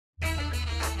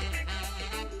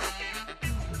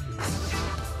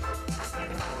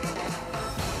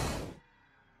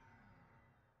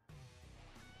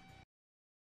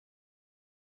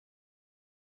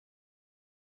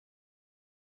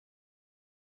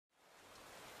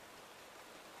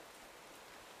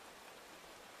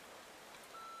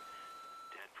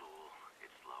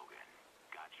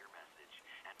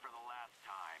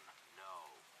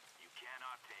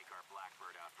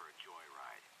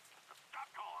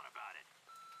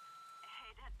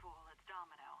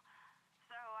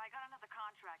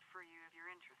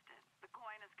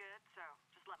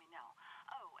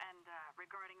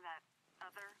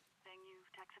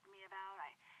about.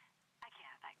 I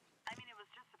can't. I mean, it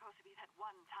was just supposed to be that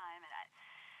one time, and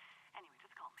anyway,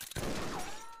 just call me.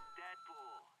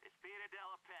 Deadpool, it's Peter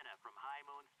Della Penna from High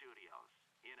Moon Studios.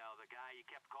 You know, the guy you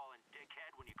kept calling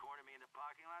dickhead when you cornered me in the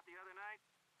parking lot the other night?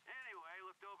 Anyway,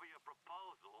 looked over your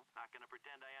proposal. Not gonna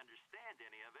pretend I understand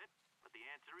any of it, but the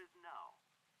answer is no.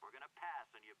 We're gonna pass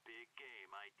on your big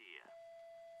game idea.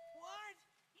 What?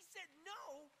 He said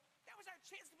no? That was our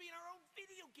chance to be in our own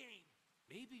video game.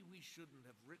 Maybe we shouldn't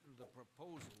have written the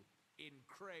proposal in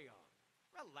crayon.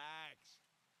 Relax.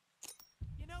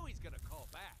 You know he's gonna call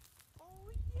back.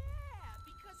 Oh, yeah,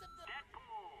 because of the...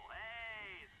 Deadpool!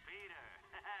 Hey, it's Peter.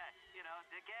 You know,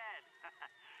 dickhead.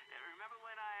 Remember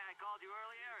when I called you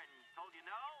earlier and told you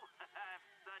no? I'm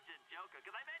such a joker,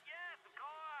 because I meant yes, of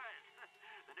course.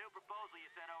 The new proposal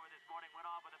you sent over this morning went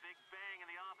off with a big bang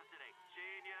in the office today.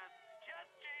 Genius.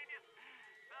 Just genius.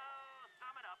 So,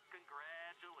 sum it up,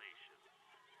 congratulations.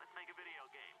 Let's make a video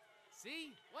game.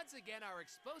 See? Once again, our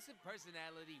explosive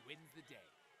personality wins the day.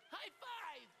 High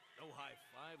five! No high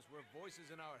fives, we're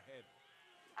voices in our head.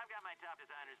 I've got my top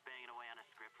designers banging away on a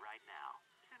script right now.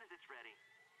 As soon as it's ready,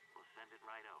 we'll send it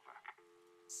right over.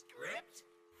 Script?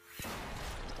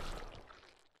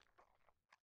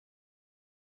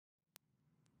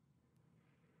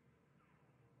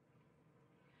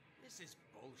 This is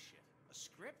bullshit. A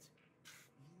script?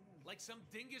 Like some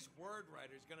dingus word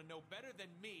writer's gonna know better than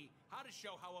me how to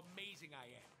show how amazing I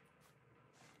am.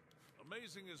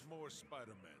 Amazing is more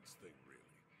Spider-Man's thing, really.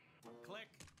 Click.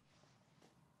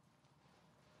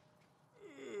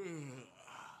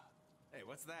 Hey,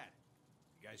 what's that?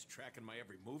 You guys tracking my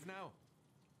every move now?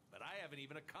 But I haven't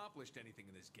even accomplished anything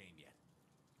in this game yet.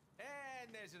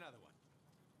 And there's another one.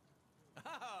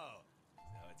 Oh,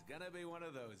 so it's gonna be one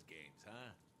of those games,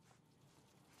 huh?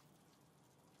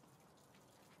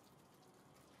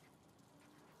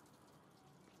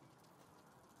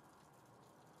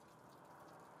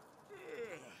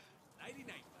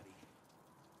 Nighty-night, buddy.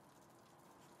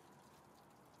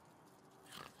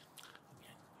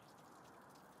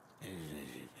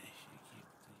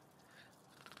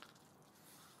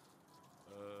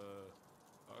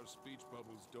 Our speech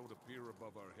bubbles don't appear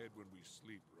above our head when we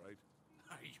sleep, right?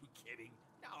 Are you kidding?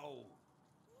 No.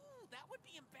 Ooh, that would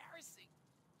be embarrassing.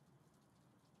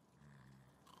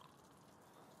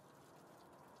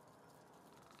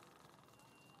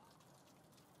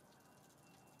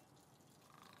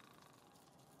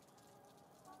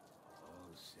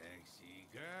 Oh, sexy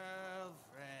girlfriend.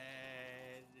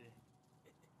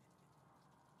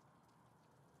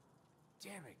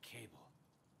 Damn it, Cable.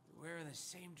 You're wearing the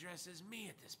same dress as me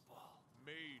at this ball.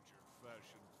 Major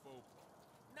fashion faux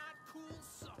pas. Not cool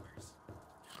Summers.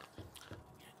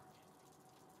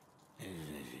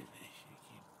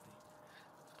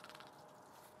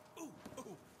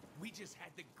 Ooh, we just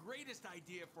had the greatest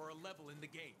idea for a level in the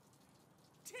game.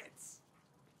 Tits!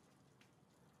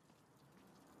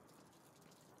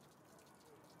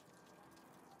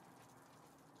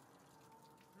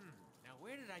 Now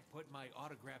where did I put my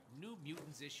autographed New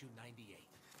Mutants issue 98?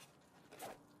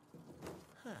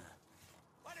 Huh.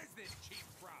 What is this cheap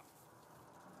prop?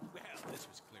 Well, this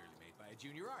was clearly made by a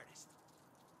junior artist.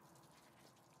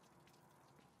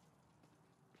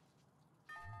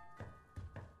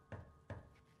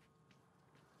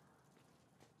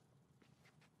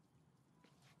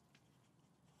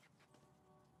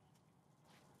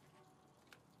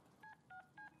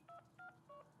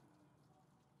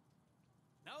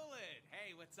 Nolan,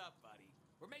 hey, what's up, buddy?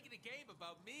 We're making a game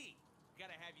about me.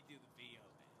 Gotta have you do the VO,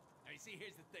 man. Now, you see,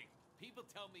 here's the thing. People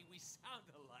tell me we sound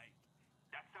alike.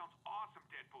 That sounds awesome,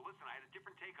 Deadpool. Listen, I had a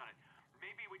different take on it.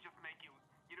 Maybe we just make you,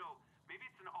 maybe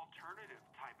it's an alternative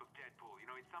type of Deadpool. You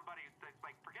know, it's somebody that's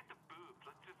like, forget the boobs.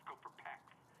 Let's just go for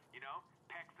pecs.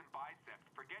 Pecs and biceps.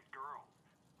 Forget girls.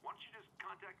 Why don't you just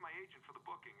contact my agent for the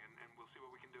booking, and we'll see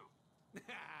what we can do.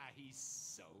 He's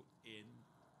so in.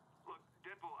 Look,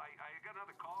 Deadpool, I got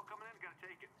another call coming in. Gotta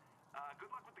take it. Good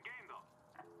luck with the game, though.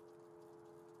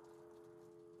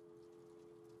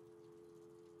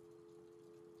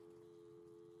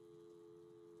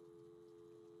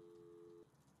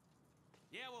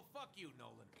 Yeah, well, fuck you,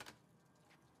 Nolan.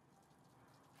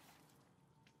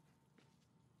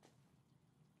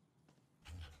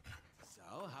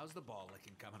 So, how's the ball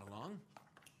licking coming along?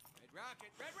 Red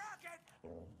Rocket! Red Rocket!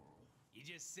 You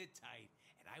just sit tight,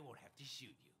 and I won't have to shoot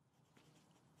you.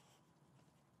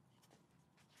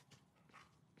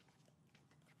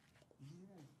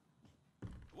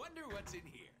 Wonder what's in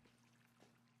here.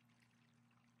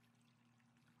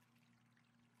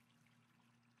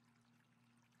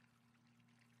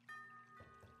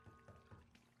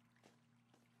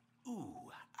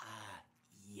 Ooh,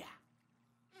 yeah.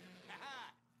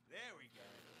 Haha, there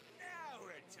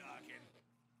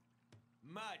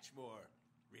Much more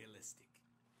realistic.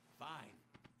 Fine.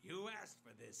 You asked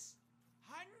for this.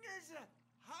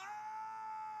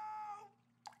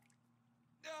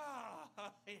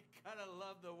 Oh, you gotta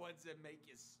love the ones that make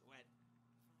you sweat.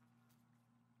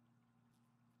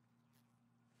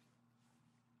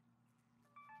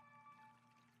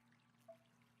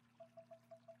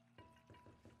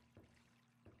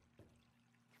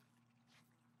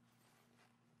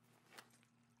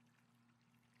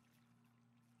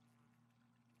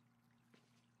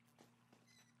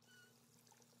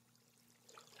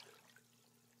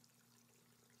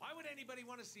 Why would anybody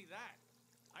want to see that?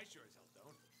 I sure as hell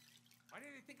don't. Why do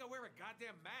they think I wear a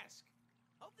goddamn mask?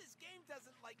 Hope this game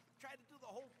doesn't, like, try to do the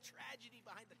whole tragedy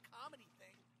behind the comedy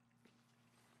thing.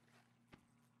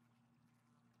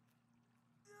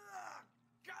 Ugh,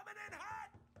 coming in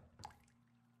hot!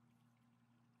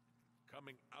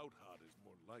 Coming out hot is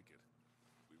more like it.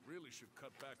 We really should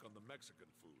cut back on the Mexican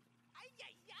food. Ay,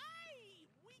 ay, ay!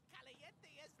 Muy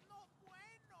caliente es no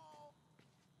bueno!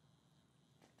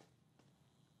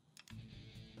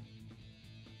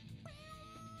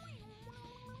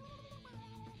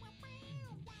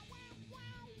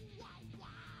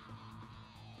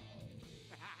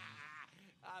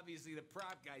 Obviously, the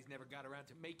prop guys never got around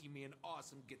to making me an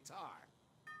awesome guitar.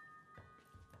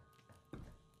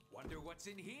 Wonder what's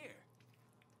in here?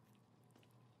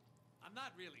 I'm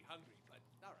not really hungry, but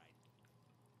all right.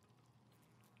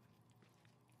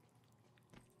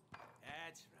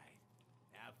 That's right.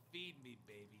 Now feed me,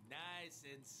 baby. Nice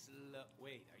and slow.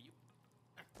 Wait, are you...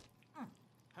 Huh?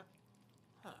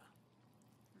 Huh.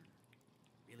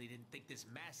 Really didn't think this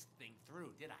mask thing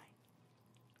through, did I?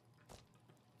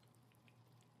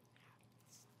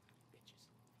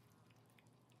 Bitches.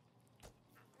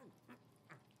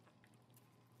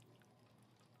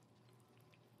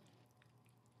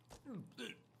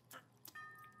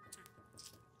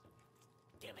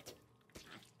 Damn it.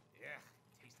 Yeah,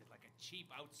 tasted like a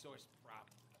cheap outsourced prop.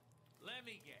 Let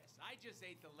me guess, I just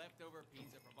ate the leftover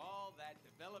pizza from all that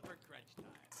developer crunch time.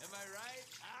 Am I right?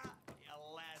 Ah, you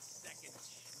last second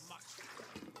schmuck.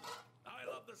 I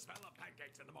love the smell of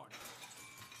pancakes in the morning.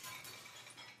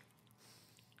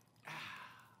 Ah,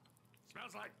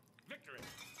 smells like victory.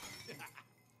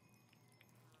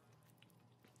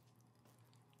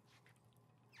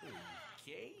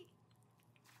 Okay.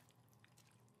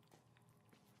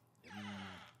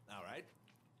 All right.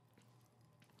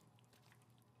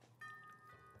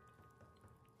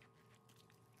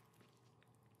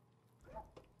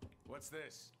 What's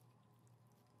this?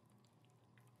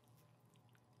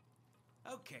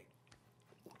 Okay.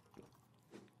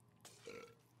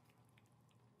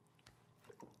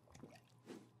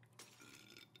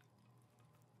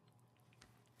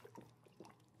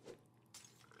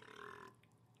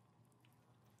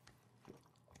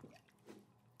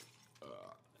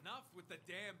 Enough with the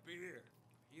damn beer.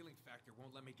 Healing factor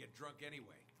won't let me get drunk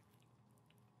anyway.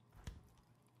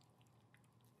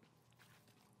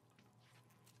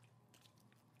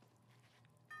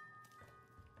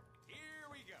 Here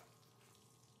we go.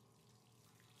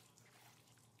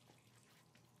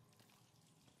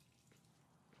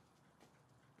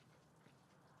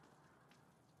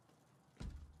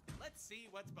 Let's see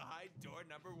what's behind door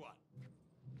number 1.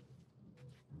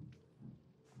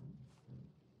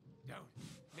 Don't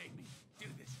make me do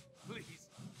this, please.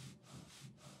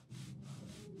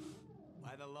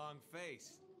 Why the long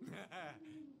face?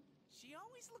 She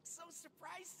always looks so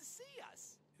surprised to see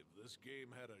us. If this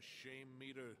game had a shame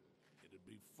meter, it'd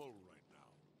be full right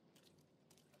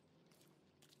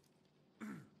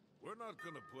now. We're not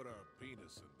gonna put our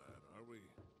penis in that, are we?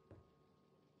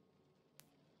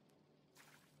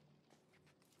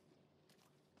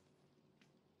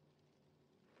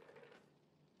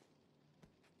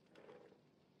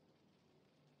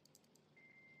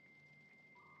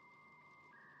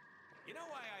 You know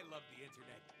why I love the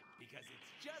internet? Because it's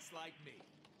just like me.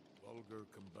 Vulgar,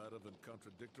 combative, and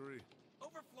contradictory?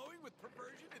 Overflowing with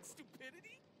perversion and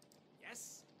stupidity?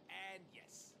 Yes and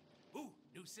yes. Ooh,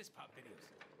 new sis-pop videos.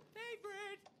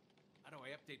 Favorite! How do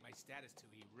I update my status to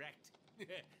erect?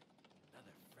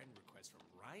 Another friend request from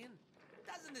Ryan?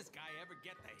 Doesn't this guy ever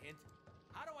get the hint?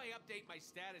 How do I update my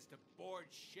status to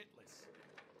bored shitless?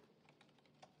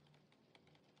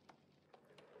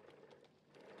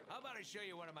 How about I show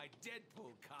you one of my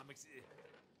Deadpool comics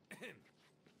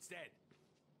instead?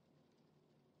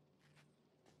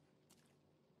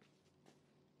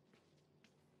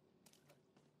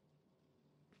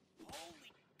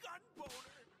 Holy gun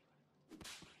boner!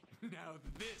 Now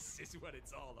this is what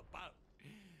it's all about.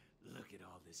 Look at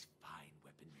all this fine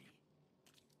weaponry.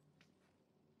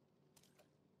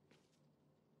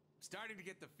 Starting to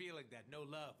get the feeling that no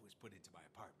love was put into my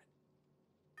apartment.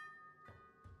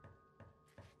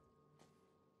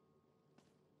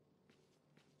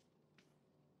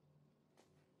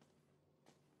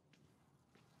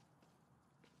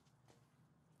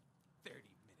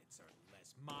 Minutes or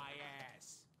less. My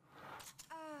ass.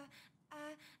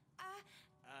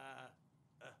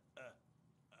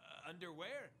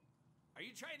 Underwear? Are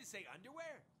you trying to say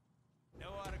underwear? No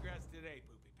autographs today,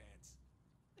 poopy pants.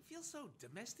 I feel so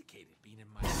domesticated being in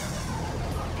my...